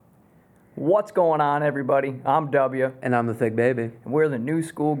What's going on, everybody? I'm W. And I'm the Thick Baby. And we're the New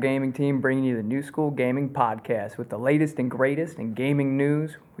School Gaming team bringing you the New School Gaming Podcast with the latest and greatest in gaming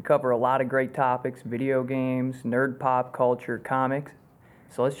news. We cover a lot of great topics, video games, nerd pop culture, comics.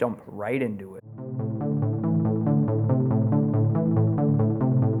 So let's jump right into it.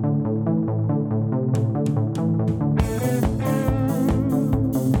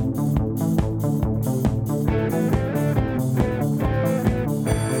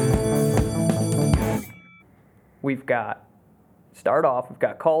 We've got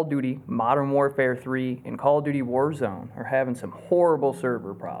Call of Duty Modern Warfare 3 and Call of Duty Warzone are having some horrible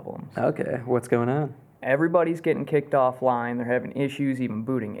server problems. Okay, what's going on? Everybody's getting kicked offline. They're having issues even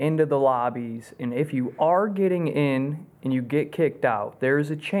booting into the lobbies. And if you are getting in and you get kicked out, there's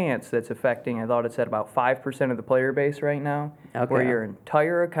a chance that's affecting, I thought it said about 5% of the player base right now, where your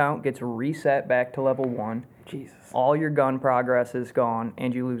entire account gets reset back to level 1. Jesus. All your gun progress is gone,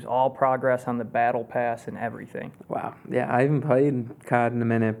 and you lose all progress on the battle pass and everything. Wow. Yeah, I haven't played COD in a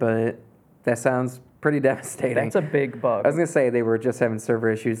minute, but that sounds pretty devastating. That's a big bug. I was going to say they were just having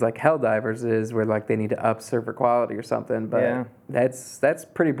server issues like Helldivers is, where like they need to up server quality or something, but yeah. that's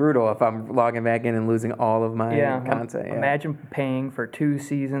pretty brutal if I'm logging back in and losing all of my content. Yeah. Imagine paying for 2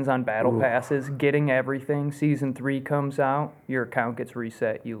 seasons on battle passes, getting everything. Season 3 comes out, your account gets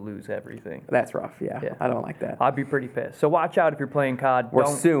reset, you lose everything. That's rough, yeah. I don't like that. I'd be pretty pissed. So watch out if you're playing COD. We're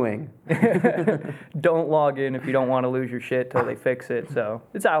suing. Don't log in if you don't want to lose your shit till they fix it. So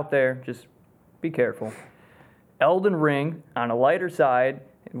it's out there, just be careful. Elden Ring, on a lighter side,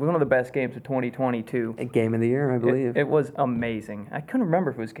 one of the best games of 2022. Game of the year, I believe. It was amazing. I couldn't remember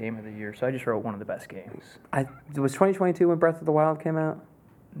if it was Game of the Year, so I just wrote one of the best games. Was 2022 when Breath of the Wild came out?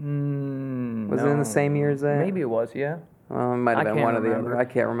 Was it in the same year as that? Maybe it was, yeah. It might have been one or the other. I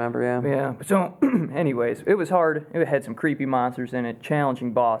can't remember, yeah. Yeah. So, anyways, it was hard. It had some creepy monsters in it,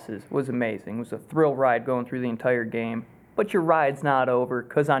 challenging bosses. It was amazing. It was a thrill ride going through the entire game. But your ride's not over,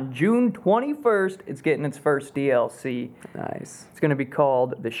 because on June 21st, it's getting its first DLC. Nice. It's going to be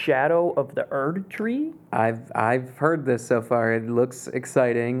called The Shadow of the Erd Tree. I've heard this so far. It looks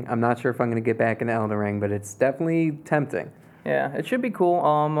exciting. I'm not sure if I'm going to get back into Elden Ring, but it's definitely tempting. Yeah, it should be cool.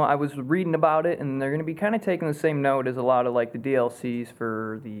 I was reading about it, and they're going to be kind of taking the same note as a lot of like the DLCs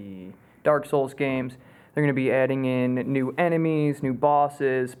for the Dark Souls games. They're going to be adding in new enemies, new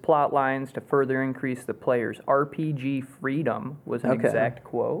bosses, plot lines to further increase the player's RPG freedom, was an exact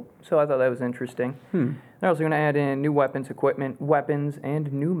quote. So I thought that was interesting. They're also going to add in new weapons, equipment, weapons,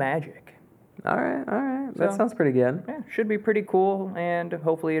 and new magic. All right. That sounds pretty good. Yeah, should be pretty cool, and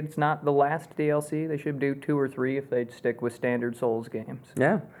hopefully it's not the last DLC. They should do 2 or 3 if they'd stick with standard Souls games.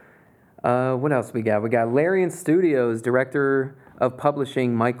 Yeah. What else we got? We got Larian Studios, director of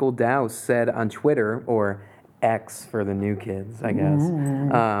publishing Michael Dowse, said on Twitter, or X for the new kids, I guess.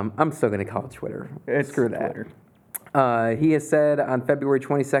 I'm still going to call it Twitter. Screw that. Twitter. He has said on February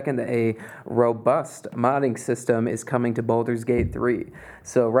 22nd that a robust modding system is coming to Baldur's Gate 3.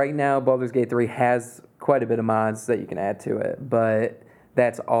 So right now, Baldur's Gate 3 has quite a bit of mods that you can add to it, but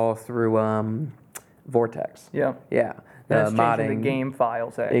that's all through Vortex. Yeah. Yeah. That's changing the game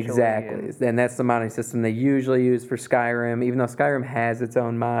files, actually. Exactly. And that's the modding system they usually use for Skyrim, even though Skyrim has its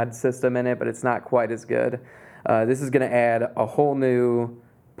own mod system in it, but it's not quite as good. This is going to add a whole new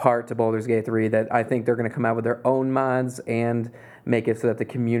part to Baldur's Gate 3 that I think they're going to come out with their own mods and make it so that the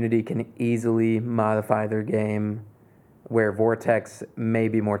community can easily modify their game, where Vortex may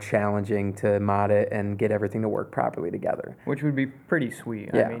be more challenging to mod it and get everything to work properly together. Which would be pretty sweet.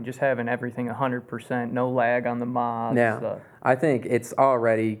 Yeah. I mean, just having everything 100%, no lag on the mods. Yeah. I think it's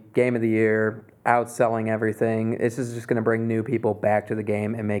already Game of the Year, outselling everything. This is just going to bring new people back to the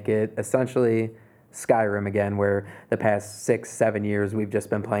game and make it essentially Skyrim again, where the past 6-7 years we've just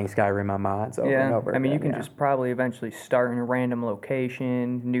been playing Skyrim on mods over and over. I mean, you can just probably eventually start in a random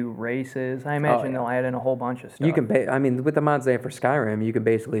location, new races. I imagine they'll add in a whole bunch of stuff. You can, with the mods they have for Skyrim, you can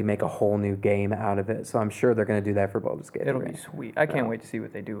basically make a whole new game out of it. So I'm sure they're going to do that for Baldur's Gate 3. It'll be sweet. I can't wait to see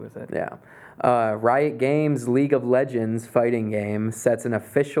what they do with it. Yeah. Riot Games' League of Legends fighting game sets an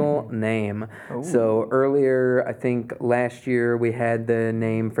official name. Ooh. So earlier, I think last year, we had the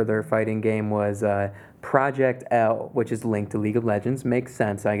name for their fighting game was Project L, which is linked to League of Legends. Makes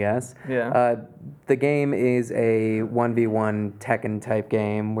sense, I guess. Yeah. The game is a 1v1 Tekken-type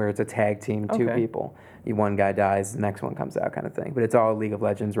game where it's a tag team, 2 people. One guy dies, the next one comes out kind of thing. But it's all League of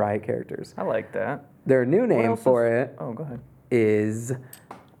Legends Riot characters. I like that. Their new name for it go ahead. is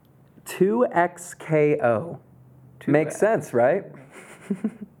 2XKO. Makes sense, right?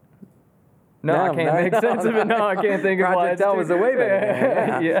 No, I can't make sense of it. No, I can't think of why Project it's L was a way better game.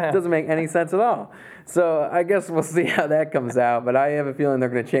 Yeah. Yeah. Doesn't make any sense at all. So I guess we'll see how that comes out, but I have a feeling they're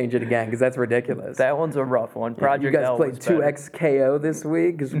going to change it again because that's ridiculous. That one's a rough one. You Project guys L played was better. 2XKO this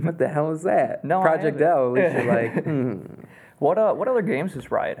week? 'Cause what the hell is that? No, I Project haven't. L, at least you're like, What other games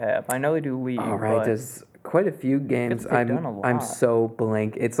does Riot have? I know they do League. All right, but there's quite a few games. they've done a I'm lot. so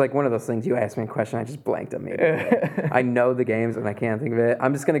blank. It's like one of those things you ask me a question, I just blanked immediately. I know the games and I can't think of it.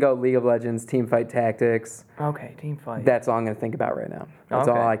 I'm just gonna go League of Legends, Teamfight Tactics. Okay, Teamfight. That's all I'm gonna think about right now. That's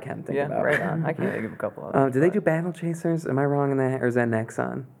all I can think about. Yeah, right on. I can't think of a couple of them. Do they do Battle Chasers? Am I wrong in that, or is that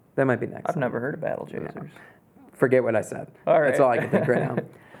Nexon? That might be Nexon. I've never heard of Battle Chasers. Forget what I said. All right. That's all I can think right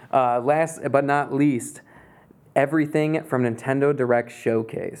now. Last but not least, everything from Nintendo Direct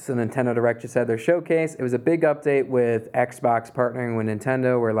Showcase. So Nintendo Direct just had their showcase. It was a big update with Xbox partnering with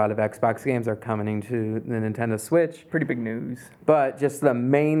Nintendo, where a lot of Xbox games are coming into the Nintendo Switch. Pretty big news. But just the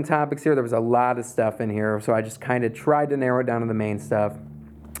main topics here, there was a lot of stuff in here, so I just kind of tried to narrow it down to the main stuff.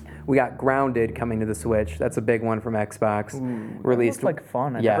 We got Grounded coming to the Switch. That's a big one from Xbox. Released That looks like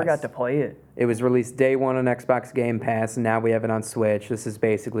fun. I never Yes. got to play it. It was released day one on Xbox Game Pass, and now we have it on Switch. This is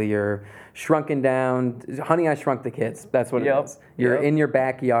basically your shrunken down, Honey, I Shrunk the Kids. That's what it is. You're in your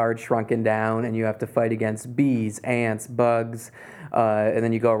backyard shrunken down, and you have to fight against bees, ants, bugs, and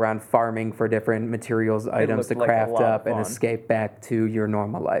then you go around farming for different materials, items to looked like a craft lot of up and fun. escape back to your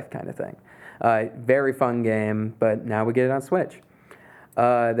normal life kind of thing. Very fun game, but now we get it on Switch.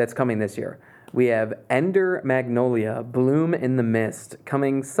 That's coming this year. We have Ender Magnolia, Bloom in the Mist,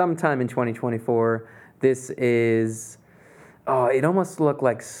 coming sometime in 2024. This is, it almost looked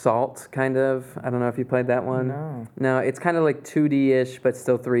like Salt, kind of. I don't know if you played that one. No, it's kind of like 2D-ish, but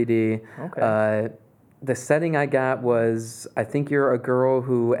still 3D. Okay. The setting I got was, I think you're a girl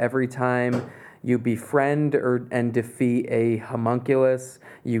who every time you befriend and defeat a homunculus,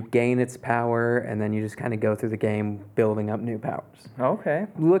 you gain its power, and then you just kind of go through the game building up new powers. Okay.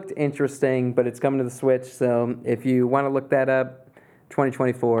 Looked interesting, but it's coming to the Switch, so if you want to look that up,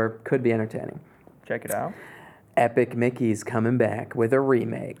 2024 could be entertaining. Check it out. Epic Mickey's coming back with a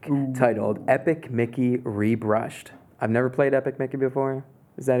remake titled Epic Mickey Rebrushed. I've never played Epic Mickey before.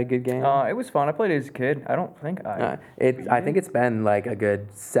 Is that a good game? It was fun. I played it as a kid. I don't think I think it's been like a good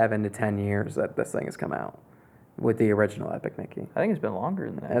 7 to 10 years that this thing has come out with the original Epic Mickey. I think it's been longer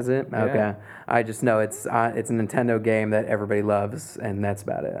than that. Has it? Yeah. Okay. I just know it's a Nintendo game that everybody loves, and that's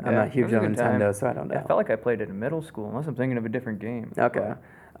about it. I'm Yeah, not it huge was a on good time. Nintendo, so I don't know. I felt like I played it in middle school, unless I'm thinking of a different game. Okay.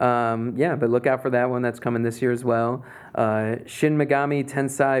 But look out for that one. That's coming this year as well. Shin Megami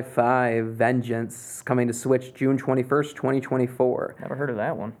Tensei 5 Vengeance coming to Switch June 21st, 2024. Never heard of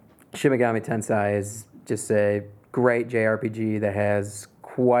that one. Shin Megami Tensei is just a great JRPG that has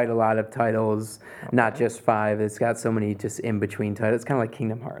quite a lot of titles, not just 5. It's got so many just in-between titles. It's kind of like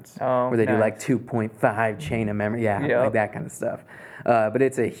Kingdom Hearts, where they do like 2.5 chain of memory. Yeah, like that kind of stuff. But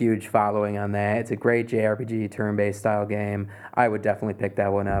it's a huge following on that. It's a great JRPG, turn-based style game. I would definitely pick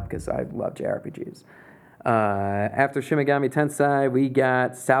that one up because I love JRPGs. After Shin Megami Tensei, we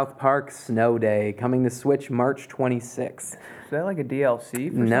got South Park Snow Day coming to Switch March 26th. Is that like a DLC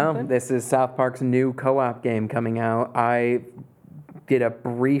for No, something? this is South Park's new co-op game coming out. I did a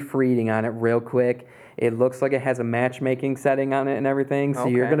brief reading on it real quick. It looks like it has a matchmaking setting on it and everything, so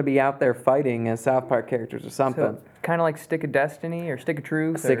you're Okay. going to be out there fighting as South Park characters or something. So, kind of like Stick of Destiny or Stick of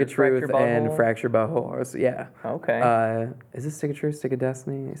Truth? Stick or of Truth Fracture and Butthole? Fracture Butthole. Yeah. Okay. Is it Stick of Truth, Stick of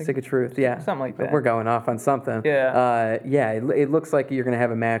Destiny? Stick of Truth, yeah. Something like that. We're going off on something. Yeah. It looks like you're going to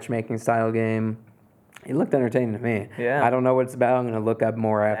have a matchmaking style game. It looked entertaining to me. Yeah. I don't know what it's about. I'm going to look up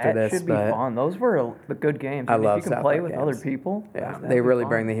more after That this. should be but fun. Those were the good games. I love if you can South play Park with other games. people. Yeah, that'd they be really fun.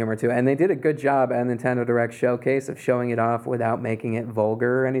 bring the humor to it. And they did a good job at Nintendo Direct Showcase of showing it off without making it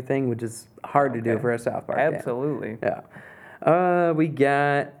vulgar or anything, which is hard to do Okay. for a South Park game. Absolutely. Yeah. We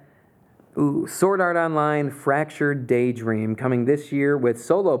got Sword Art Online Fractured Daydream coming this year with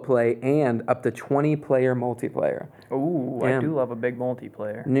solo play and up to 20-player multiplayer. Ooh, Yeah. I do love a big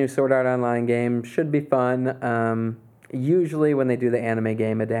multiplayer. New Sword Art Online game should be fun. Usually when they do the anime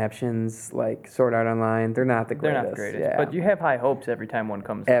game adaptions like Sword Art Online, they're not the They're greatest. not the greatest, Yeah. but you have high hopes every time one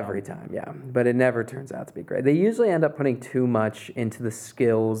comes out. Every time, yeah. But it never turns out to be great. They usually end up putting too much into the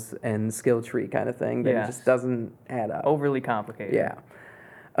skills and skill tree kind of thing that it Yes. just doesn't add up. Overly complicated. Yeah.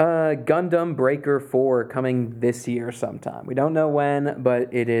 Gundam Breaker 4 coming this year sometime. We don't know when,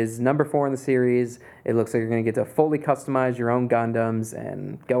 but it is number 4 in the series. It looks like you're going to get to fully customize your own Gundams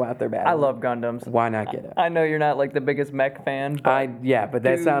and go out there battling. I love Gundams. Why not get it? I know you're not like the biggest mech fan, but but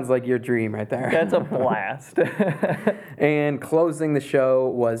that dude, sounds like your dream right there. that's a blast. And closing the show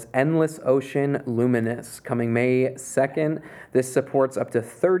was Endless Ocean Luminous, coming May 2nd. This supports up to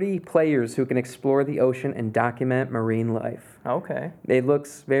 30 players who can explore the ocean and document marine life. Okay. It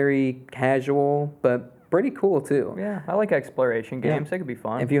looks very casual, but pretty cool too. Yeah, I like exploration games. They could be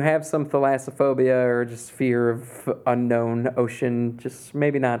fun. If you have some thalassophobia or just fear of unknown ocean, just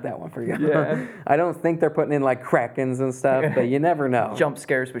maybe not that one for you. Yeah. I don't think they're putting in like krakens and stuff, but you never know. Jump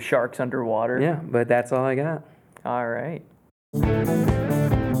scares with sharks underwater. Yeah, but that's all I got. All right.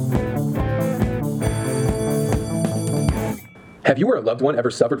 Have you or a loved one ever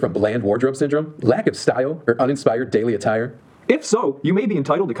suffered from bland wardrobe syndrome, lack of style, or uninspired daily attire? If so, you may be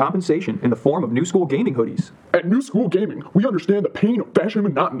entitled to compensation in the form of New School Gaming hoodies. At New School Gaming, we understand the pain of fashion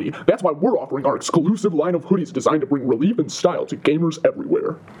monotony. That's why we're offering our exclusive line of hoodies designed to bring relief and style to gamers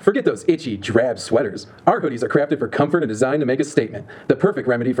everywhere. Forget those itchy, drab sweaters. Our hoodies are crafted for comfort and designed to make a statement, the perfect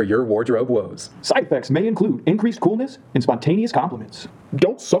remedy for your wardrobe woes. Side effects may include increased coolness and spontaneous compliments.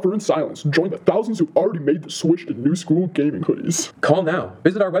 Don't suffer in silence. Join the thousands who've already made the switch to New School Gaming hoodies. Call now,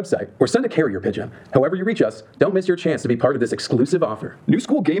 visit our website, or send a carrier pigeon. However you reach us, don't miss your chance to be part of this exclusive offer. New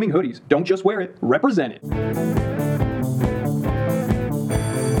School Gaming hoodies. Don't just wear it, represent it.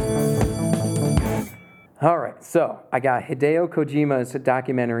 All right, so I got Hideo Kojima's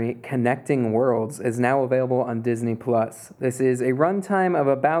documentary Connecting Worlds is now available on Disney+. This is a runtime of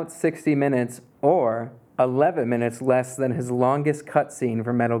about 60 minutes or 11 minutes less than his longest cutscene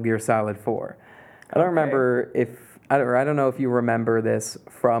from Metal Gear Solid 4. I don't remember I don't know if you remember this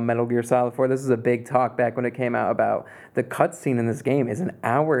from Metal Gear Solid 4. This is a big talk back when it came out about the cutscene in this game is an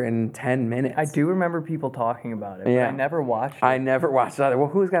hour and 10 minutes. I do remember people talking about it, but Yeah. I never watched it. I never watched it either. Well,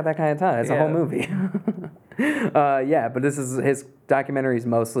 who's got that kind of time? It's a whole movie. But this is his documentary is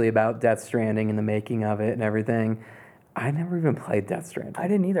mostly about Death Stranding and the making of it and everything. I never even played Death Stranding. I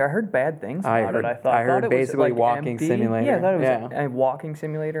didn't either. I heard bad things about it. I heard thought it was, basically like, walking empty. simulator. Yeah, I thought it was Yeah. a walking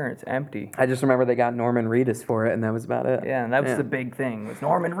simulator and it's empty. I just remember they got Norman Reedus for it, and that was about it. Yeah, and that was the big thing. Was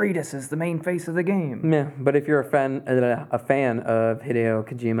Norman Reedus is the main face of the game. Yeah, but if you're a fan of Hideo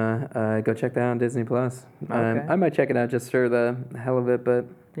Kojima, go check that out on Disney Plus. Okay. I might check it out just for the hell of it, but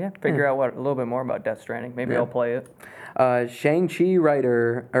Yeah, figure out a little bit more about Death Stranding. Maybe I'll play it. Shang-Chi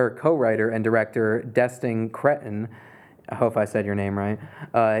co-writer and director Destin Cretton, I hope I said your name right,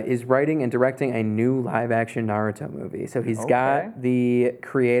 is writing and directing a new live-action Naruto movie. So he's got the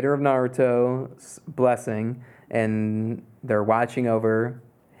creator of Naruto's blessing, and they're watching over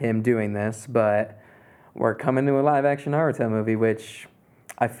him doing this, but we're coming to a live-action Naruto movie, which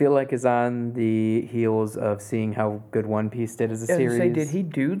I feel like is on the heels of seeing how good One Piece did as a series. Did he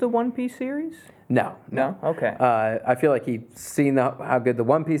do the One Piece series? No. Okay. I feel like he's seen how good the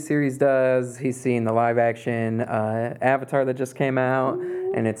One Piece series does. He's seen the live-action Avatar that just came out,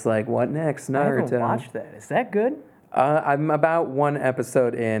 and it's like, what next, Naruto? I haven't watched that. Is that good? I'm about one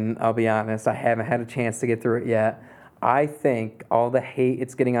episode in, I'll be honest. I haven't had a chance to get through it yet. I think all the hate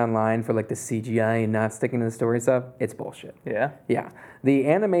it's getting online for like the CGI and not sticking to the story stuff, it's bullshit. Yeah. Yeah. The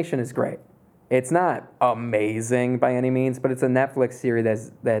animation is great. It's not amazing by any means, but it's a Netflix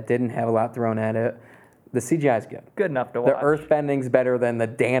series that didn't have a lot thrown at it. The CGI is good. Good enough to The watch. earthbending's better than the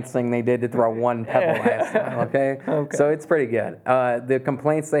dancing they did to throw one pebble last time, okay? So it's pretty good. The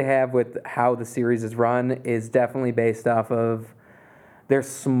complaints they have with how the series is run is definitely based off of there's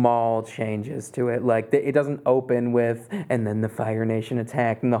small changes to it. Like, it doesn't open with, and then the Fire Nation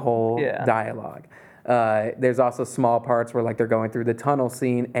attacked and the whole dialogue. There's also small parts where, like, they're going through the tunnel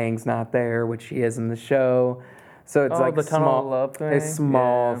scene. Aang's not there, which she is in the show. So it's like the tunnel small, love thing? it's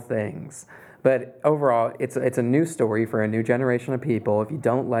small things. But overall, it's a new story for a new generation of people. If you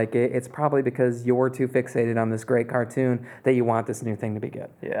don't like it, it's probably because you're too fixated on this great cartoon that you want this new thing to be good.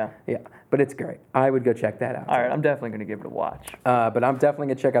 Yeah. Yeah, but it's great. I would go check that out. All right, I'm definitely going to give it a watch. But I'm definitely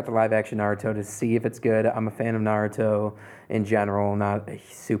going to check out the live-action Naruto to see if it's good. I'm a fan of Naruto in general, not a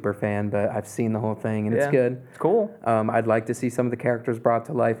super fan, but I've seen the whole thing, and it's good. It's cool. I'd like to see some of the characters brought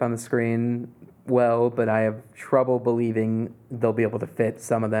to life on the screen well, but I have trouble believing they'll be able to fit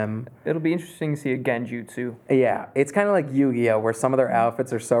some of them. It'll be interesting to see a Genjutsu. Yeah, it's kind of like Yu-Gi-Oh, where some of their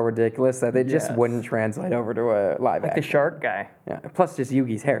outfits are so ridiculous that they just Yes. wouldn't translate over to a live Like the action. shark guy. Yeah. Plus, just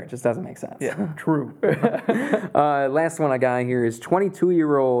Yugi's hair, it just doesn't make sense. True. Last one I got here is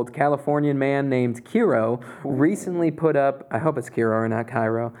 22-year-old Californian man named Kiro recently put up, I hope it's Kiro or not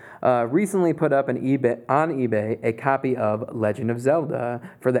Cairo, recently put up on eBay a copy of Legend of Zelda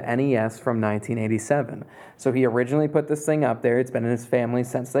for the NES from 1987. So he originally put this thing up there. It's been in his family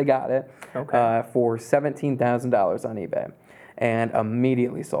since they got it for $17,000 on eBay and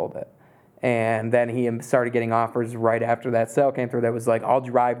immediately sold it. And then he started getting offers right after that sale came through that was like, I'll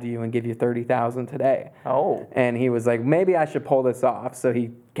drive to you and give you $30,000 today. Oh. And he was like, maybe I should pull this off. So he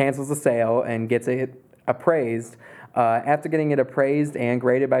cancels the sale and gets it appraised. After getting it appraised and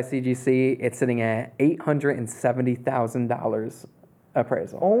graded by CGC, it's sitting at $870,000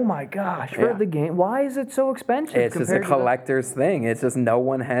 appraisal. Oh my gosh, for Yeah. the game. Why is it so expensive? It's just a compared to the- collector's thing. It's just no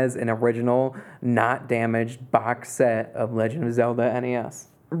one has an original, not damaged box set of Legend of Zelda NES.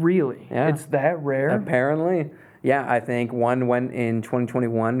 Really? Yeah. It's that rare? Apparently. Yeah, I think one went in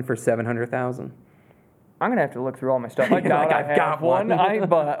 2021 for $700,000. I'm going to have to look through all my stuff. I doubt like, I I've have got one.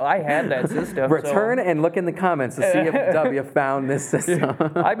 but I had that system. Return and look in the comments to see if W found this system.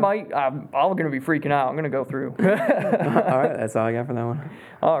 So I might, I'm going to be freaking out. I'm going to go through. All right, that's all I got for that one.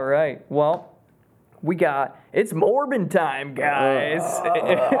 All right. Well, it's Morbin time, guys.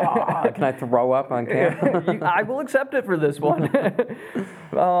 Can I throw up on camera? I will accept it for this one.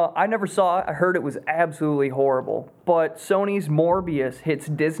 I never saw it. I heard it was absolutely horrible. But Sony's Morbius hits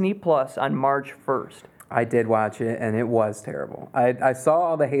Disney Plus on March 1st. I did watch it, and it was terrible. I saw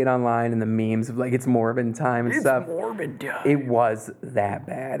all the hate online and the memes of like it's Morbin time and stuff. Morbin time. It was that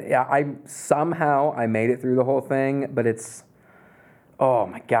bad. Yeah, I made it through the whole thing, but it's. Oh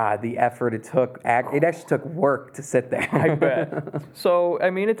my God, the effort it took. It actually took work to sit there. I bet. So, I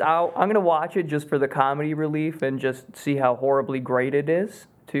mean, it's out. I'm going to watch it just for the comedy relief and just see how horribly great it is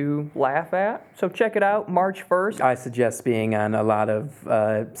to laugh at. So check it out, March 1st. I suggest being on a lot of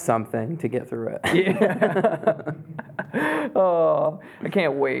something to get through it. Yeah. Oh, I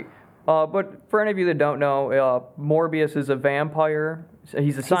can't wait. But for any of you that don't know, Morbius is a vampire.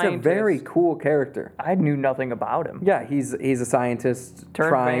 He's a scientist. He's a very cool character. I knew nothing about him. Yeah, he's a scientist Turned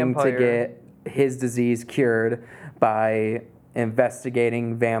trying vampire. to get his disease cured by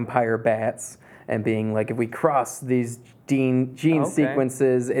investigating vampire bats and being like, if we cross these gene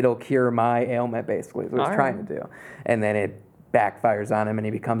sequences, it'll cure my ailment, basically, is what he's All trying right. to do. And then it backfires on him and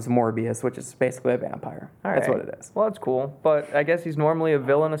he becomes Morbius, which is basically a vampire. All That's right. what it is. Well, that's cool. But I guess he's normally a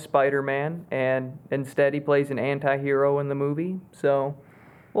villain of Spider-Man, and instead he plays an anti-hero in the movie. So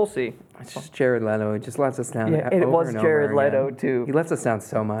we'll see. It's just Jared Leto. He just lets us down. Yeah, and it over was and over Jared Leto, again. too. He lets us down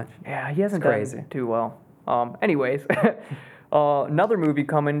so much. Yeah, he hasn't It's crazy. done too well. Anyways, another movie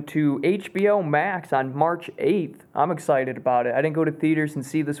coming to HBO Max on March 8th. I'm excited about it. I didn't go to theaters and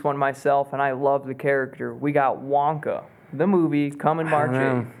see this one myself, and I love the character. We got Wonka, the movie, coming March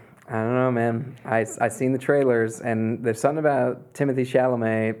 8th. I don't know, man. I seen the trailers, and there's something about Timothy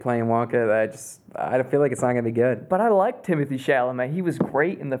Chalamet playing Wonka that I feel like it's not gonna be good. But I like Timothy Chalamet. He was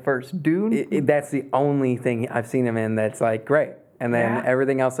great in the first Dune. That's the only thing I've seen him in that's like great. And then Yeah.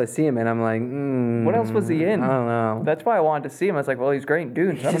 everything else I see him in, I'm like, What else was he in? I don't know. That's why I wanted to see him. I was like, well, he's great in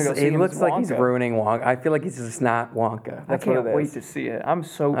Dune. So I'm gonna go see It him looks as like he's Wonka. ruining Wonka. I feel like he's just not Wonka. I That's can't what it wait is. to see it. I'm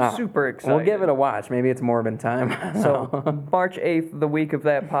so Oh, super excited. We'll give it a watch. Maybe it's Morbin time. So March 8th, the week of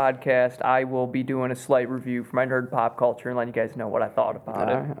that podcast, I will be doing a slight review for my nerd pop culture and letting you guys know what I thought about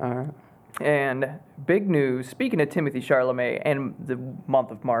it. all right. And big news, speaking of Timothy Chalamet and the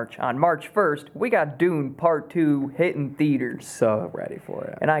month of March, on March 1st, we got Dune Part 2 hitting theaters. So ready for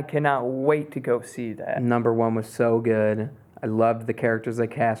it. And I cannot wait to go see that. Number one was so good. I loved the characters they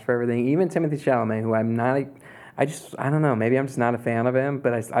cast for everything. Even Timothy Chalamet, who I'm not. I don't know. Maybe I'm just not a fan of him,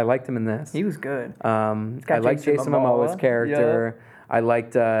 but I liked him in this. He was good. I got liked Jason Jason Momoa's Momoa. character. I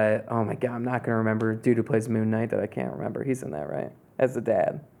liked. Oh my God, I'm not gonna remember. Dude who plays Moon Knight that I can't remember. He's in that, right? As the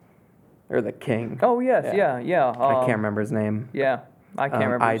dad, or the king. Oh, yes, yeah. I can't remember his name. Yeah, I can't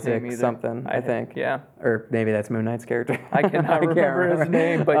remember his Isaac name either. something, I think. Yeah. Or maybe that's Moon Knight's character. I cannot can't remember his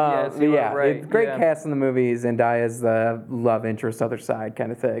name, but yes, you yeah, are right. it's great Yeah. cast in the movie. Zendaya's the love interest, other side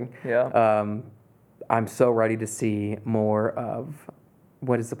kind of thing. Yeah. I'm so ready to see more of,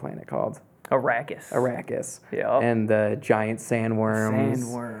 what is the planet called? Arrakis. Yeah. And the giant sandworms.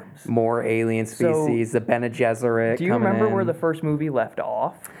 Sandworms. More alien So, species. The Bene Gesserit. Do you coming remember where in. the first movie left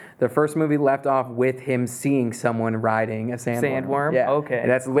off? The first movie left off with him seeing someone riding a sandworm. Sandworm? Yeah. Okay. And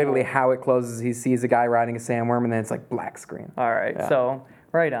that's literally how it closes. He sees a guy riding a sandworm, and then it's like black screen. All right, Yeah. so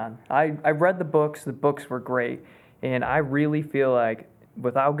right on. I read the books. The books were great. And I really feel like,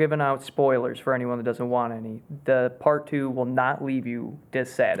 without giving out spoilers for anyone that doesn't want any, the part 2 will not leave you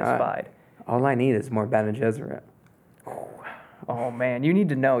dissatisfied. All I need is more Bene Gesserit. Oh man, you need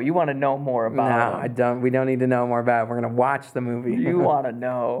to know. You want to know more about No, him. I don't. We don't need to know more about it. We're gonna watch the movie. You want to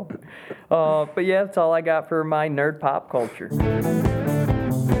know. But yeah, that's all I got for my nerd pop culture.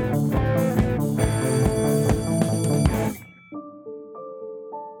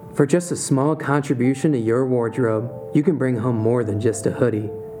 For just a small contribution to your wardrobe, you can bring home more than just a hoodie.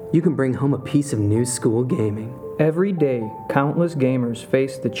 You can bring home a piece of new school gaming. Every day, countless gamers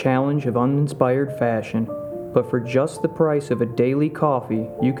face the challenge of uninspired fashion. But for just the price of a daily coffee,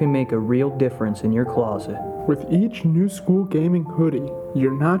 you can make a real difference in your closet. With each new school gaming hoodie,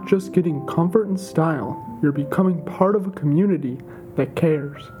 you're not just getting comfort and style, you're becoming part of a community that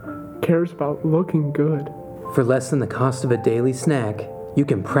cares about looking good. For less than the cost of a daily snack, you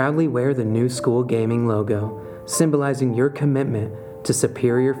can proudly wear the new school gaming logo, symbolizing your commitment to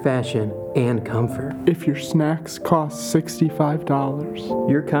superior fashion and comfort. If your snacks cost $65,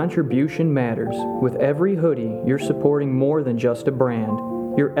 Your contribution matters. With every hoodie, you're supporting more than just a brand.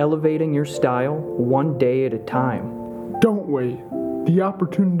 You're elevating your style one day at a time. don't wait. The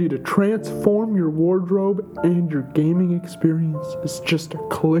opportunity to transform your wardrobe and your gaming experience is just a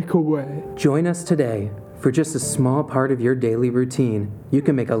click away. Join us today. For just a small part of your daily routine, you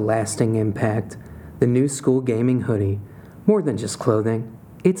can make a lasting impact. The new school gaming hoodie. More than just clothing,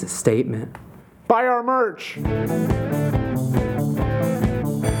 it's a statement. Buy our merch!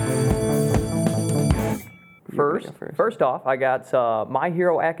 First off, I got My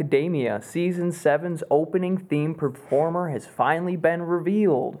Hero Academia. Season 7's opening theme performer has finally been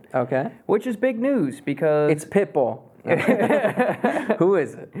revealed. Okay. Which is big news because... It's Pitbull. Who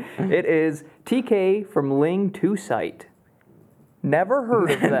is it? It is TK from Ling 2 Sight. Never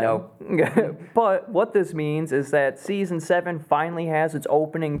heard of them. Nope. But what this means is that Season 7 finally has its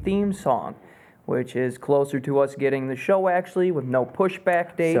opening theme song, which is closer to us getting the show actually with no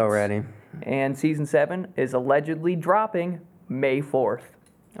pushback dates. So ready. And Season 7 is allegedly dropping May 4th.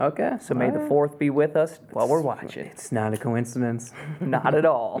 Okay. So may the 4th be with us while we're watching. It's not a coincidence. Not at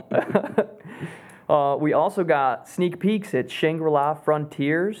all. We also got sneak peeks at Shangri-La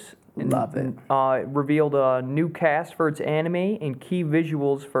Frontiers. Love it. Revealed a new cast for its anime and key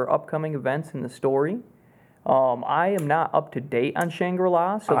visuals for upcoming events in the story. I am not up to date on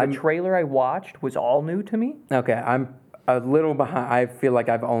Shangri-La, so the trailer I watched was all new to me. Okay, I'm a little behind. I feel like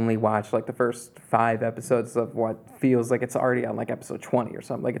I've only watched like the first 5 episodes of what feels like it's already on like episode 20 or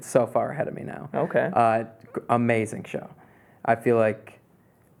something. Like it's so far ahead of me now. Okay. Amazing show. I feel like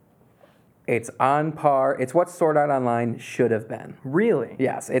it's on par. It's what Sword Art Online should have been. Really?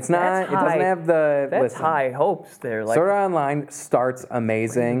 Yes, it's not. That's It doesn't have the. That's listen, high hopes there. Like, Sword Art Online starts Raising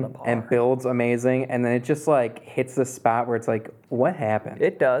amazing the bar. and builds amazing, and then it just like hits the spot where it's like, what happened?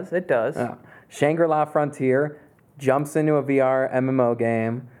 it does. It does. Shangri-La Frontier jumps into a VR MMO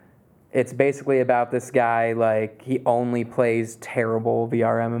game. It's basically about this guy, like, he only plays terrible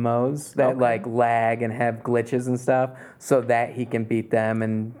VR MMOs that, Okay. like, lag and have glitches and stuff so that he can beat them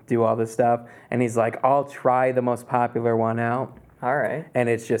and do all this stuff. And he's like, I'll try the most popular one out. All right. And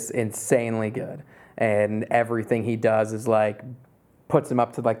it's just insanely good. And everything he does is, like, puts him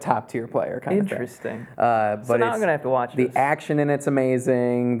up to, like, top-tier player kind of thing. Interesting. But So now it's, I'm gonna have to watch the this. action in it's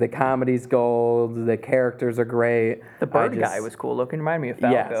amazing. The comedy's gold. The characters are great. The bird guy was cool looking. Reminded me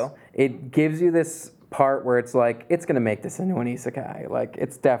of Yes, Falco. it gives you this part where it's like it's gonna make this into an isekai. Like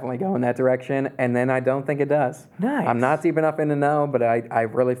it's definitely going that direction, and then I don't think it does. Nice. I'm not deep enough in to know, but I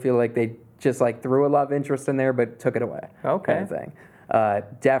really feel like they just like threw a love interest in there, but took it away. Okay. Kind of thing.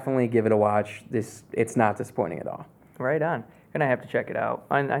 Definitely give it a watch. It's not disappointing at all. Right on. Gonna have to check it out.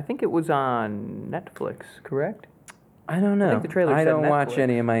 And I think it was on Netflix, correct? I don't know. the trailer I said don't watch Netflix.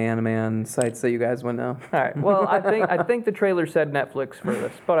 any of my anime on sites that you guys would know. All right. Well, I think the trailer said Netflix for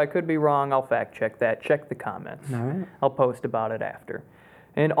this, but I could be wrong. I'll fact check that. Check the comments. All right. I'll post about it after.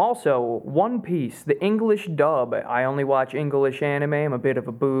 And also, One Piece, the English dub. I only watch English anime. I'm a bit of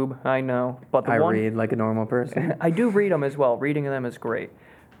a boob, I know. But the I one, read like a normal person. I do read them as well. Reading them is great.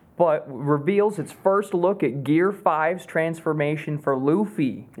 But reveals its first look at Gear 5's transformation for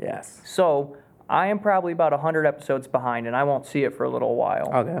Luffy. Yes. So, I am probably about 100 episodes behind, and I won't see it for a little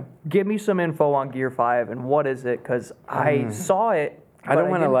while. Okay. Give me some info on Gear 5 and what is it, because I saw it. I don't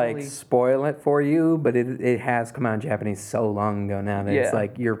want to didn't like really- spoil it for you, but it has come out in Japanese so long ago now that it's Yeah.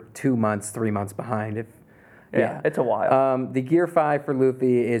 like you're 2 months, 3 months behind. Yeah, it's a while. The Gear 5 for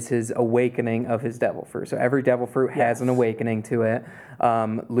Luffy is his awakening of his devil fruit. So every devil fruit has an awakening to it.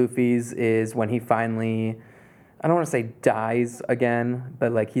 Luffy's is when he finally I don't want to say dies again,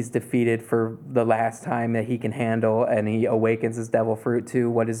 but like he's defeated for the last time that he can handle, and he awakens his devil fruit to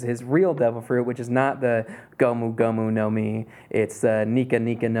what is his real devil fruit, which is not the Gomu Gomu no Mi. It's the Nika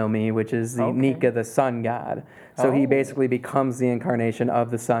Nika no Mi, which is the Nika, the sun god. So he basically becomes the incarnation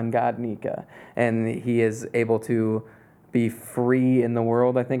of the sun god Nika, and he is able to be free in the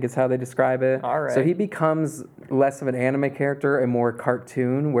world, I think is how they describe it. All right. So he becomes less of an anime character and more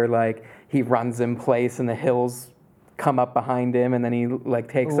cartoon, where like he runs in place and the hills come up behind him and then he like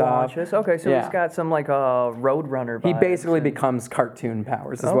takes off. Launches. Okay, so he's got some like Roadrunner vibes. He basically becomes cartoon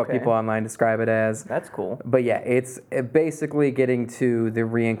powers, is what people online describe it as. That's cool. But yeah, it's basically getting to the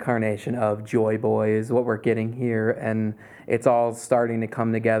reincarnation of Joy Boy is what we're getting here, and it's all starting to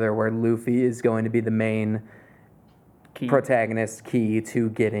come together where Luffy is going to be the main protagonist, key to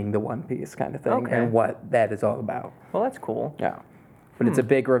getting the One Piece kind of thing, and what that is all about. Well, that's cool. Yeah. But it's a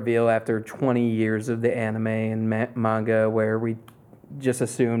big reveal after 20 years of the anime and manga where we just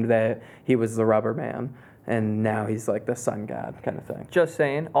assumed that he was the rubber man, and now he's like the sun god kind of thing. Just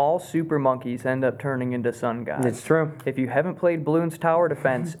saying, all super monkeys end up turning into sun gods. It's true. If you haven't played Bloons Tower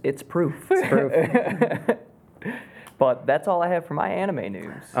Defense, it's proof. It's proof. But that's all I have for my anime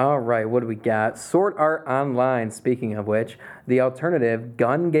news. All right, what do we got? Sword Art Online, speaking of which, the alternative,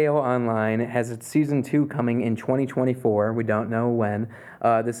 Gun Gale Online, has its Season 2 coming in 2024. We don't know when.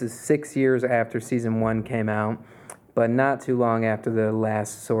 This is 6 years after Season 1 came out, but not too long after the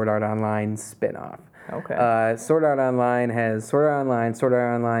last Sword Art Online spin-off. Okay. Sword Art Online has Sword Art Online, Sword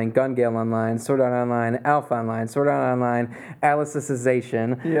Art Online, Gun Gale Online, Sword Art Online, Alpha Online, Sword Art Online,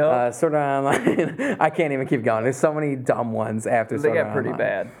 Alicization, Sword Art Online. I can't even keep going. There's so many dumb ones after Sword Art Online. They get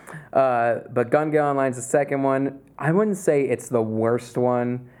pretty bad. But Gun Gale Online's the second one. I wouldn't say it's the worst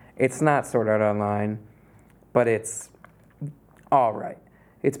one. It's not Sword Art Online, but it's all right.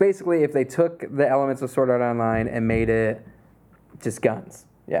 It's basically if they took the elements of Sword Art Online and made it just guns.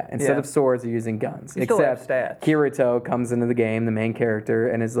 Yeah, instead of swords, you're using guns. You still have stats. Kirito comes into the game, the main character,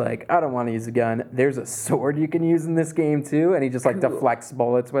 and is like, I don't want to use a gun. There's a sword you can use in this game, too. And he just, like, deflects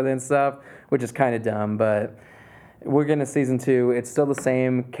bullets with it and stuff, which is kind of dumb. But we're getting to Season 2. It's still the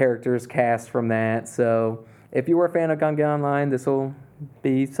same characters cast from that. So if you were a fan of Gun Gale Online, this will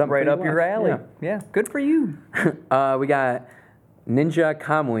be something right for you up to your watch. alley. Yeah, good for you. We got Ninja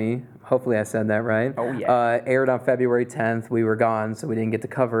Kamui. Hopefully I said that right. Oh, yeah. Aired on February 10th. We were gone, so we didn't get to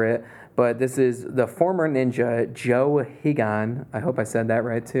cover it. But this is the former ninja, Joe Higan. I hope I said that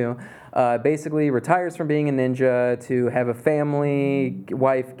right, too. Basically retires from being a ninja to have a family,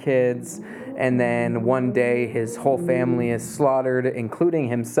 wife, kids, and then one day his whole family is slaughtered, including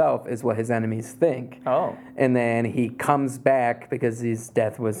himself, is what his enemies think. Oh. And then he comes back because his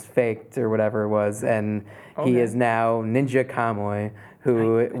death was faked or whatever it was, and he is now Ninja Kamui,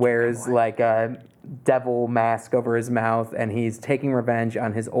 who wears like a devil mask over his mouth, and he's taking revenge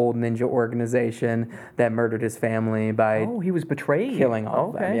on his old ninja organization that murdered his family by he was betrayed. killing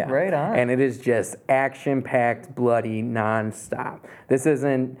all of them. Yeah. Right on. And it is just action-packed, bloody, nonstop. This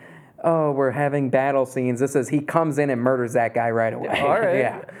isn't, we're having battle scenes. This is he comes in and murders that guy right away. All right.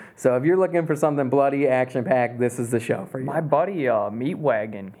 Yeah. So if you're looking for something bloody, action-packed, this is the show for you. My buddy Meat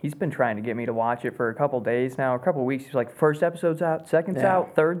Wagon, he's been trying to get me to watch it for a couple days now, a couple weeks. He's like, first episode's out, second's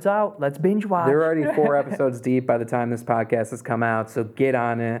out, third's out. Let's binge watch. They're already 4 episodes deep by the time this podcast has come out, so get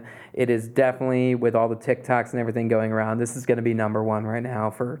on it. It is definitely, with all the TikToks and everything going around, this is going to be number 1 right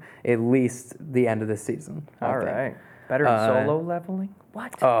now for at least the end of this season. All right. Better than solo leveling?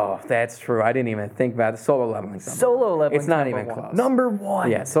 What? Oh, that's true. I didn't even think about it. Solo leveling's number Solo leveling. It's not even close. Number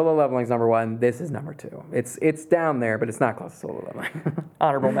 1. Yeah, solo leveling's number 1. This is number 2. It's down there, but it's not close to solo leveling.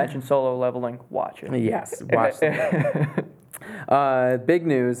 Honorable mention, solo leveling. Watch it. Yes, watch it. Big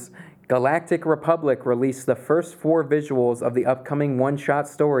news. Galactic Republic released the first 4 visuals of the upcoming one-shot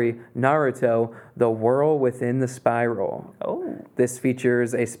story, Naruto, The Whirl Within the Spiral. Oh. This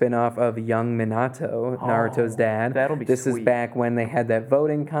features a spin-off of young Minato, Naruto's dad. That'll be This sweet. is back when they had that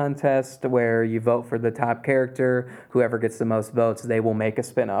voting contest where you vote for the top character. Whoever gets the most votes, they will make a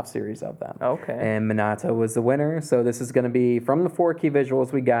spin-off series of them. Okay. And Minato was the winner. So this is going to be, from the 4 key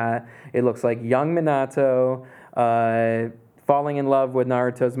visuals we got, it looks like young Minato, falling in love with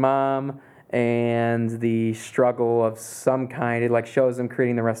Naruto's mom, and the struggle of some kind. It like shows him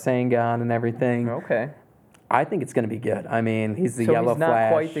creating the Rasengan and everything. Okay. I think it's going to be good. I mean, he's the So Yellow he's not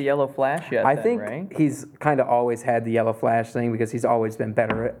Flash. quite the Yellow Flash yet, I then, think right? he's kind of always had the Yellow Flash thing because he's always been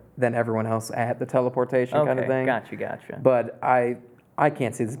better than everyone else at the teleportation kind of thing. Gotcha. But I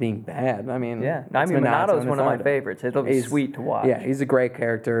can't see this being bad. I mean, Yeah, I it's mean, Minato Minato's and one it's of my Naruto. favorites. It'll be sweet to watch. Yeah, he's a great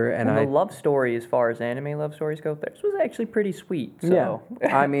character, and And I. the love story, as far as anime love stories go, this was actually pretty sweet. So.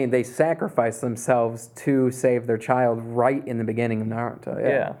 Yeah, I mean, they sacrificed themselves to save their child right in the beginning of Naruto.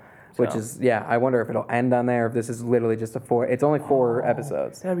 Yeah, Which so. is, I wonder if it'll end on there, if this is literally just it's only 4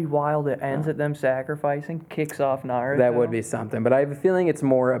 episodes. That'd be wild. It ends at them sacrificing, kicks off Naruto. That would be something. But I have a feeling it's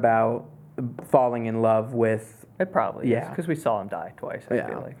more about falling in love with. It probably is, Yeah. because we saw him die twice, I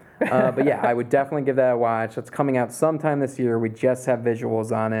feel like. But yeah, I would definitely give that a watch. It's coming out sometime this year. We just have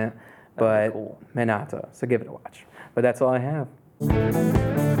visuals on it. But cool. Minato, so give it a watch. But that's all I have.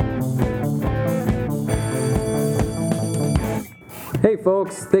 Hey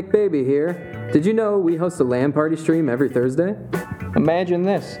folks, Thick Baby here. Did you know we host a LAN party stream every Thursday? Imagine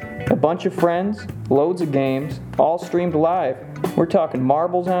this. A bunch of friends, loads of games, all streamed live. We're talking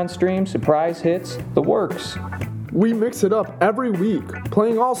marbles on stream, surprise hits, the works. We mix it up every week,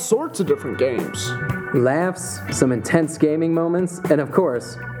 playing all sorts of different games. Laughs, some intense gaming moments, and of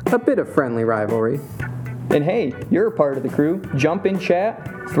course, a bit of friendly rivalry. And hey, you're a part of the crew. Jump in chat,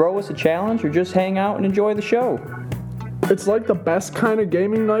 throw us a challenge, or just hang out and enjoy the show. It's like the best kind of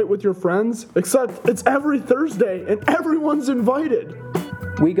gaming night with your friends, except it's every Thursday and everyone's invited.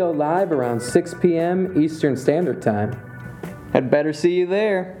 We go live around 6 p.m. Eastern Standard Time. I'd better see you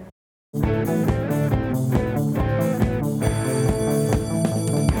there.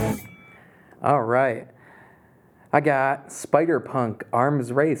 All right. I got Spider-Punk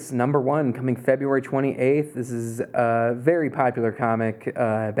Arms Race #1 coming February 28th. This is a very popular comic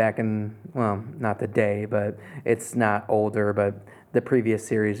back in, well, not the day, but it's not older, but the previous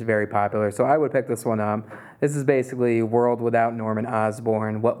series, very popular. So I would pick this one up. This is basically World Without Norman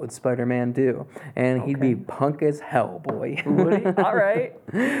Osborn. What would Spider-Man do? And he'd be punk as hell, boy. Would he? All right.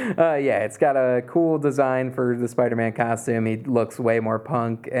 Yeah, it's got a cool design for the Spider-Man costume. He looks way more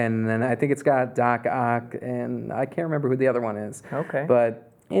punk. And then I think it's got Doc Ock, and I can't remember who the other one is. Okay.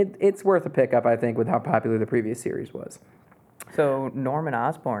 But it's worth a pickup, I think, with how popular the previous series was. So Norman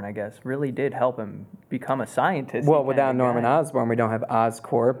Osborn, I guess, really did help him become a scientist. Well, without Norman Osborn, we don't have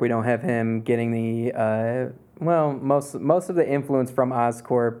Oscorp. We don't have him getting the most of the influence from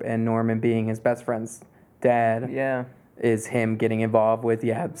Oscorp and Norman being his best friend's dad. Yeah. Is him getting involved with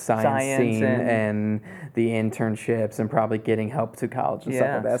science scene and the internships and probably getting help to college and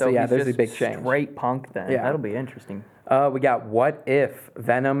stuff like that. So yeah, there's a big change. Straight punk then. Yeah. That'll be interesting. We got What If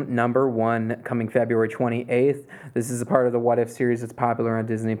Venom #1 coming February 28th. This is a part of the What If series that's popular on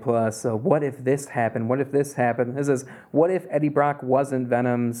Disney Plus. So what if this happened? What if this happened? This is what if Eddie Brock wasn't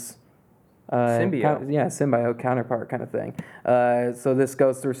Venom's symbiote. Symbiote counterpart kind of thing. So this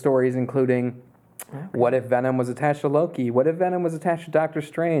goes through stories including what if Venom was attached to Loki? What if Venom was attached to Doctor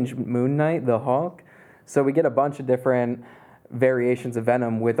Strange, Moon Knight, the Hulk? So we get a bunch of different variations of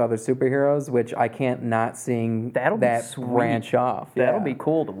Venom with other superheroes, which I can't not seeing That'll that be sweet. branch off. That'll be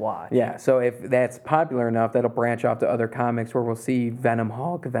cool to watch. Yeah, so if that's popular enough, that'll branch off to other comics where we'll see Venom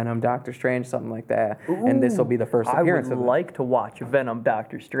Hulk, Venom Doctor Strange, something like that. And this will be the first appearance I would of like to watch Venom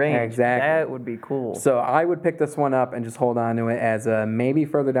Doctor Strange. Exactly. That would be cool. So I would pick this one up and just hold on to it as maybe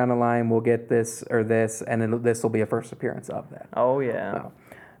further down the line we'll get this or this, and then this will be a first appearance of that. Oh, yeah.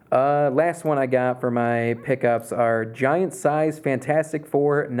 Last one I got for my pickups are Giant Size Fantastic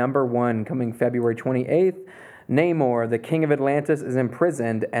Four #1 coming February 28th. Namor, the King of Atlantis, is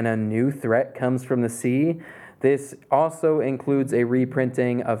imprisoned and a new threat comes from the sea. This also includes a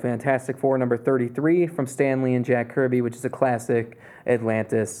reprinting of Fantastic Four #33 from Stan Lee and Jack Kirby, which is a classic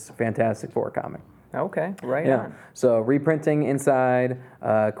Atlantis Fantastic Four comic. Okay, right on. So reprinting inside,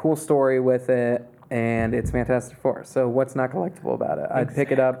 cool story with it, and it's Fantastic Four. So what's not collectible about it? I'd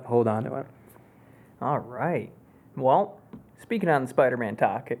pick it up, hold on to it. All right. Well, speaking on the Spider-Man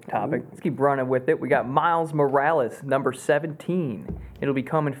topic, let's keep running with it. We got Miles Morales, #17. It'll be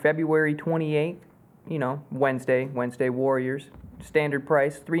coming February 28th. You know, Wednesday Warriors. Standard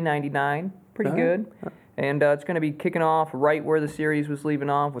price, $3.99. Pretty good. And it's going to be kicking off right where the series was leaving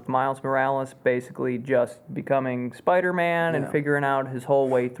off with Miles Morales basically just becoming Spider-Man and figuring out his whole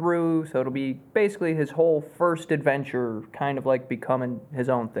way through. So it'll be basically his whole first adventure, kind of like becoming his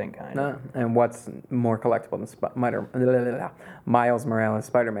own thing, kind of. And what's more collectible than Miles Morales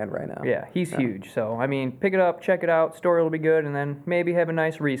Spider-Man right now? Yeah, he's huge. So, I mean, pick it up, check it out. Story will be good, and then maybe have a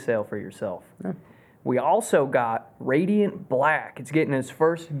nice resale for yourself. We also got Radiant Black. It's getting its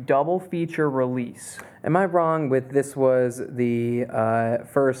first double feature release. Am I wrong with this was the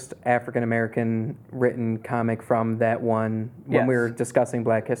first African-American written comic from that one when we were discussing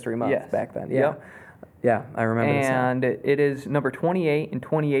Black History Month back then? Yeah. Yep. Yeah, I remember this now. And it is number 28 and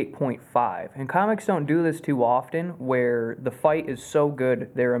 28.5. And comics don't do this too often, where the fight is so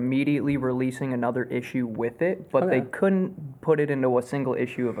good they're immediately releasing another issue with it, but they couldn't put it into a single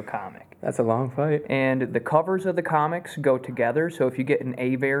issue of a comic. That's a long fight. And the covers of the comics go together, so if you get an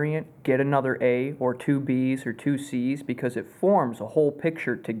A variant, get another A or two Bs or two Cs, because it forms a whole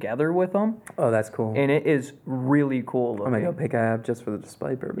picture together with them. Oh, that's cool. And it is really cool looking. I'm going to go pick it up just for the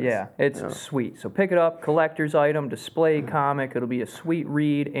display purpose. Yeah, it's sweet. So pick it up, collector's item, display comic. It'll be a sweet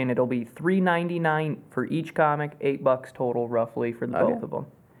read, and it'll be $3.99 for each comic, $8 total roughly for the both of them.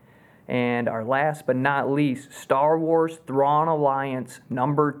 And our last but not least, Star Wars Thrawn Alliance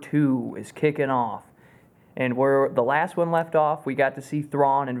number 2 is kicking off. And where the last one left off, we got to see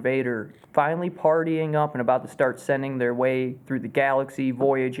Thrawn and Vader finally partying up and about to start sending their way through the galaxy,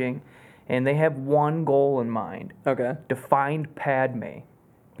 voyaging. And they have one goal in mind. Okay. To find Padme.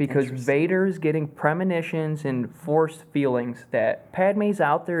 Because Vader is getting premonitions and force feelings that Padme's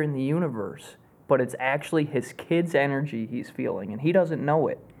out there in the universe, but it's actually his kid's energy he's feeling, and he doesn't know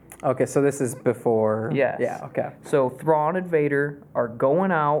it. Okay, so this is before... Yes. Yeah, okay. So Thrawn and Vader are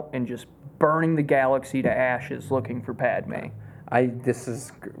going out and just burning the galaxy to ashes looking for Padme. This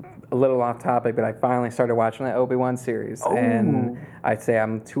is a little off topic, but I finally started watching that Obi-Wan series, and I'd say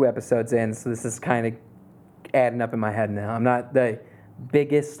I'm 2 episodes in, so this is kind of adding up in my head now. I'm not the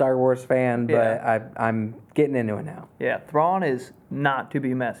biggest Star Wars fan, but I'm getting into it now. Yeah, Thrawn is not to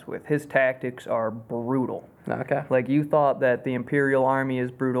be messed with. His tactics are brutal. Okay. Like, you thought that the Imperial Army is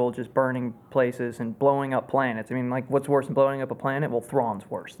brutal, just burning places and blowing up planets. I mean, like, what's worse than blowing up a planet? Well, Thrawn's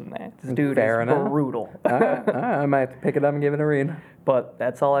worse than that. This dude Fair is enough. brutal. All right, I might have to pick it up and give it a read. But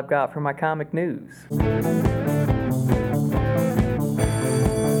that's all I've got for my comic news.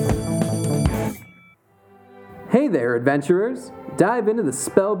 Hey there, adventurers! Dive into the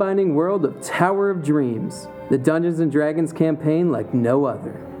spellbinding world of Tower of Dreams, the Dungeons & Dragons campaign like no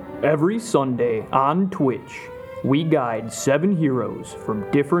other. Every Sunday on Twitch, we guide 7 heroes from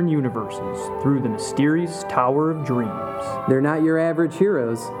different universes through the mysterious Tower of Dreams. They're not your average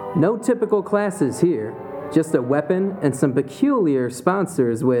heroes, no typical classes here, just a weapon and some peculiar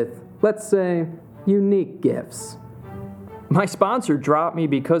sponsors with, let's say, unique gifts. My sponsor dropped me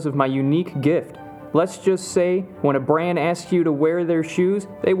because of my unique gift. Let's just say, when a brand asks you to wear their shoes,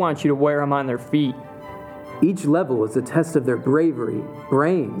 they want you to wear them on their feet. Each level is a test of their bravery,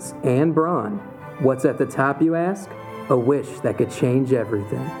 brains, and brawn. What's at the top, you ask? A wish that could change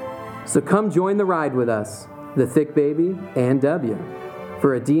everything. So come join the ride with us, the Thick Baby and W,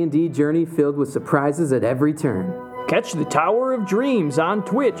 for a D&D journey filled with surprises at every turn. Catch the Tower of Dreams on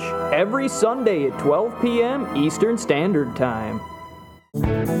Twitch every Sunday at 12 p.m. Eastern Standard Time.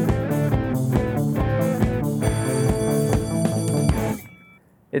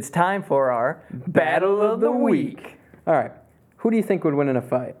 It's time for our Battle of the Week. All right, who do you think would win in a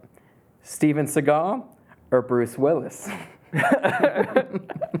fight? Steven Seagal or Bruce Willis?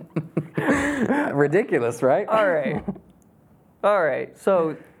 Ridiculous, right? All right.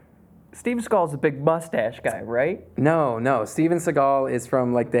 So, Steven Seagal's a big mustache guy, right? No. Steven Seagal is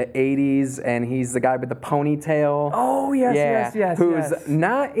from like the 80s, and he's the guy with the ponytail. Oh, yes. Who's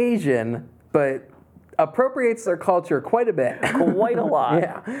not Asian, but appropriates their culture quite a bit. Quite a lot.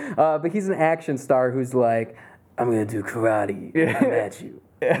 Yeah. But he's an action star who's like, I'm going to do karate and match you.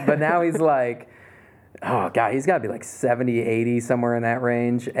 But now he's like, oh, God, he's got to be like 70, 80, somewhere in that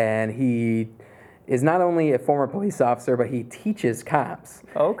range. And he is not only a former police officer, but he teaches cops.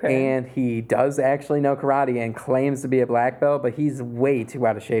 Okay. And he does actually know karate and claims to be a black belt, but he's way too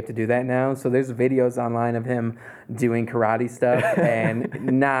out of shape to do that now. So there's videos online of him doing karate stuff, and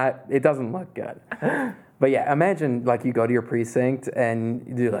it doesn't look good. But yeah, imagine like you go to your precinct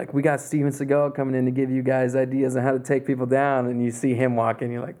and you're like, we got Steven Seagal coming in to give you guys ideas on how to take people down, and you see him walk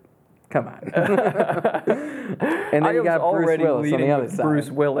in, you're like, come on. And then you got Bruce Willis on the other side. Bruce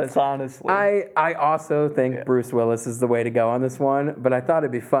Willis, honestly. I also think Bruce Willis is the way to go on this one, but I thought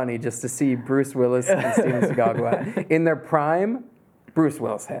it'd be funny just to see Bruce Willis and Steven Seagal go out. In their prime, Bruce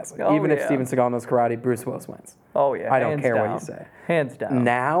Willis has it. Even if Steven Seagal knows karate, Bruce Willis wins. Oh, yeah. I don't care what you say. Hands down.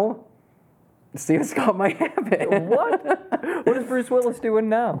 Now, Steven Seagal might have it. What? What is Bruce Willis doing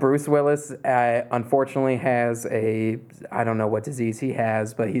now? Bruce Willis, unfortunately, has I don't know what disease he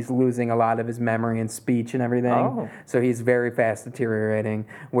has, but he's losing a lot of his memory and speech and everything. Oh. So he's very fast deteriorating,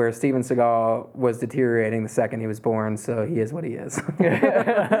 where Steven Seagal was deteriorating the second he was born, so he is what he is.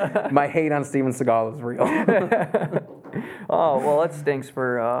 My hate on Steven Seagal is real. Oh, well, that stinks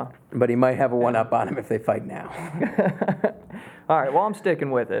for... But he might have a one-up on him if they fight now. All right, well, I'm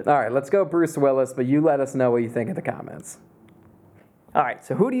sticking with it. All right, let's go Bruce Willis, but you let us know what you think in the comments. All right,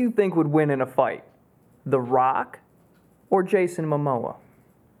 so who do you think would win in a fight? The Rock or Jason Momoa?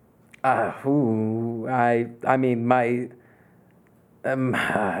 I mean,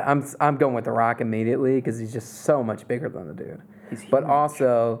 I'm going with The Rock immediately because he's just so much bigger than the dude. But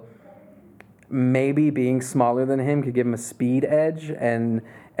also, maybe being smaller than him could give him a speed edge, and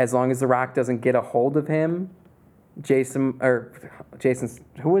as long as The Rock doesn't get a hold of him, Jason,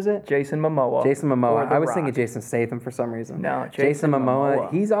 who was it? Jason Momoa. Jason or Momoa. The I was Rock. thinking Jason Statham for some reason. No, Jason Momoa.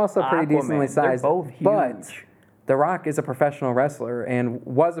 He's also pretty Aquaman. decently sized. They're both huge. But The Rock is a professional wrestler and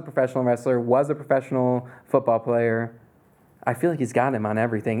was a professional wrestler, was a professional football player. I feel like he's got him on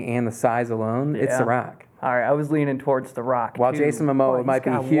everything, and the size alone, it's The Rock. All right, I was leaning towards The Rock. While too. Jason Momoa Boy, might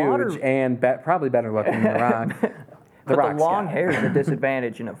be he's got huge and probably better looking than The Rock. But Rock's the long got it. hair is a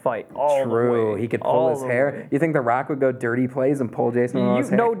disadvantage in a fight. All True. The way. He could pull All his the hair. way. You think The Rock would go dirty plays and pull Jason Momoa's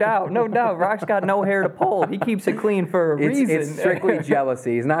hair? No doubt, no doubt. Rock's got no hair to pull. He keeps it clean for a reason. It's strictly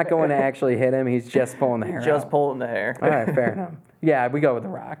jealousy. He's not going to actually hit him. He's just pulling the hair Just out. pulling the hair. All right, fair enough. Yeah, we go with The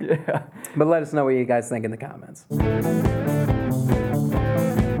Rock. Yeah. But let us know what you guys think in the comments.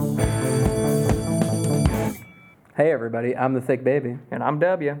 Hey everybody, I'm the Thick Baby. And I'm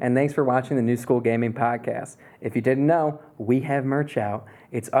W. And thanks for watching the New School Gaming Podcast. If you didn't know, we have merch out.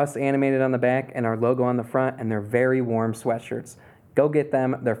 It's us animated on the back and our logo on the front, and they're very warm sweatshirts. Go get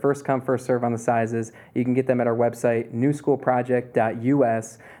them. They're first come, first serve on the sizes. You can get them at our website,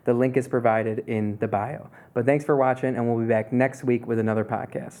 newschoolproject.us. The link is provided in the bio. But thanks for watching, and we'll be back next week with another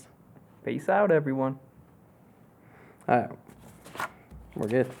podcast. Peace out, everyone. All right. We're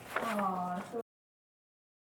good. Aw, so